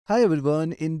Hi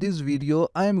everyone, in this video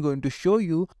I am going to show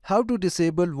you how to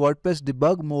disable WordPress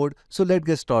debug mode. So let's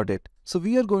get started. So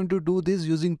we are going to do this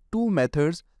using two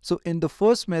methods. So in the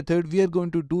first method we are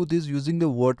going to do this using the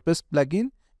WordPress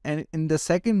plugin, and in the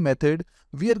second method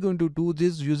we are going to do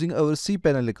this using our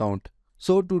Cpanel account.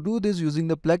 So to do this using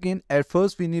the plugin, at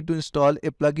first we need to install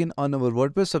a plugin on our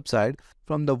WordPress website.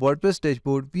 From the WordPress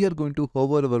dashboard we are going to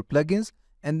hover over plugins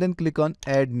and then click on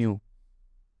add new.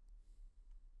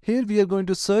 Here we are going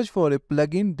to search for a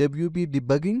plugin WP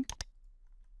Debugging,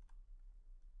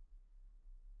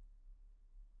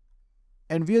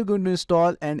 and we are going to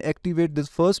install and activate this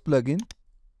first plugin.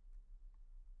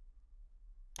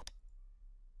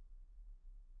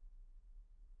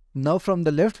 Now from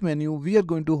the left menu we are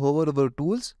going to hover over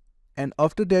tools, and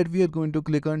after that we are going to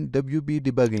click on WP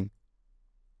Debugging.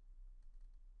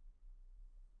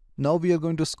 Now we are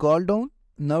going to scroll down.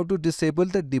 Now to disable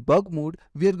the debug mode,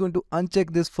 we are going to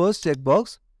uncheck this first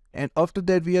checkbox, and after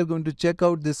that we are going to check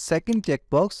out this second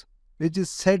checkbox, which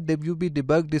is set WP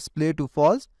debug display to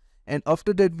false, and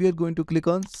after that we are going to click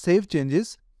on save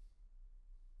changes.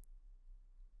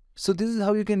 So this is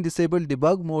how you can disable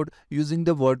debug mode using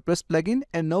the WordPress plugin,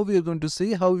 and now we are going to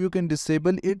see how you can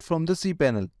disable it from the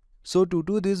Cpanel. So to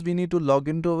do this we need to log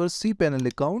into our Cpanel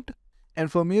account,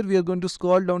 and from here we are going to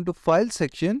scroll down to file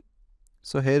section.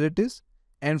 So here it is.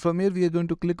 And from here we are going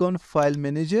to click on File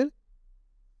Manager.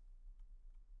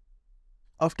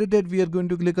 After that we are going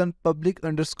to click on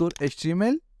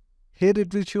public_HTML. Here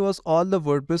it will show us all the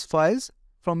WordPress files.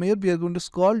 From here we are going to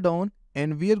scroll down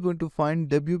and we are going to find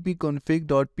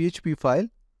Wp-config.php file.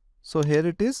 So here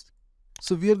it is.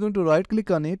 So we are going to right click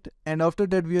on it, and after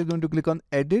that we are going to click on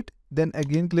Edit, then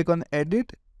again click on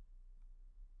Edit.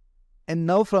 And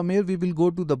now from here we will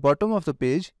go to the bottom of the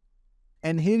page.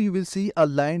 And here you will see a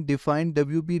line defined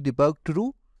WP debug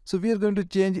true. So we are going to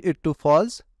change it to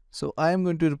false. So I am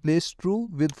going to replace true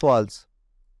with false.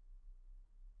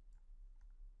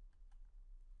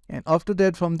 And after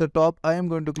that from the top I am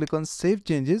going to click on save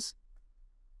changes.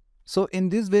 So in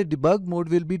this way debug mode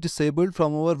will be disabled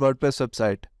from our WordPress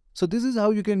website. So this is how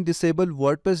you can disable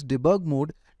WordPress debug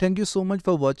mode. Thank you so much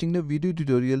for watching the video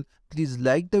tutorial. Please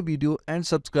like the video and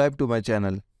subscribe to my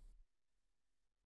channel.